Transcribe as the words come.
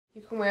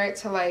You can wear it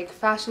to like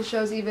fashion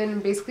shows even.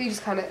 Basically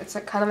just it's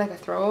like kind of like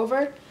a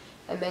throwover,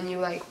 and then you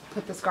like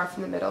put the scarf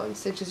in the middle and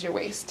cinches your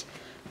waist.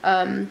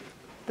 The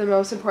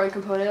most important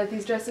component of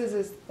these dresses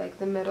is like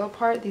the middle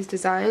part, these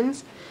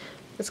designs.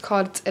 It's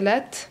called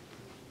tzilet,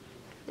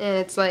 and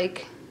it's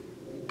like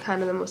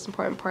kind of the most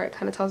important part. It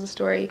kind of tells a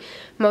story.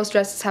 Most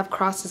dresses have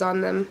crosses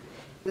on them.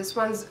 This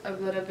one's a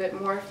little bit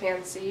more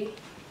fancy. You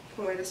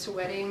can wear this to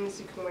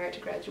weddings, you can wear it to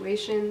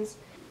graduations.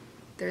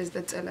 There's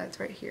the tzilet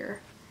right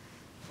here.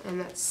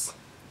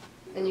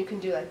 And you can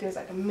do like, there's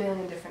like a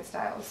million different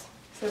styles.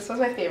 So this was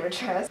my favorite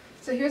dress.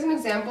 So here's an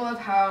example of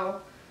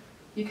how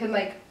you can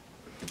like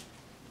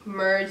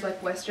merge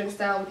like Western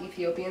style with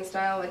Ethiopian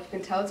style. Like you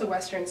can tell it's a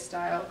Western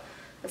style.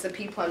 It's a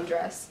peplum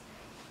dress,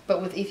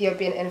 but with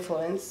Ethiopian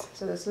influence.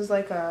 So this is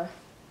like an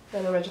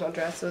original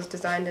dress. It was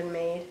designed and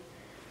made.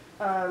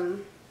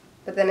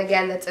 But then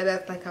again, that's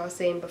like I was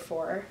saying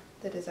before.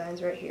 The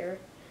design's right here.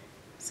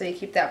 So you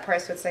keep that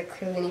part so it's like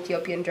clearly an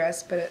Ethiopian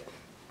dress, but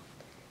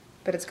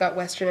it's got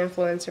Western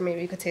influence, or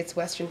maybe you could say it's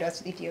Western dress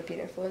with Ethiopian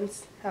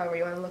influence, however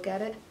you want to look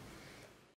at it.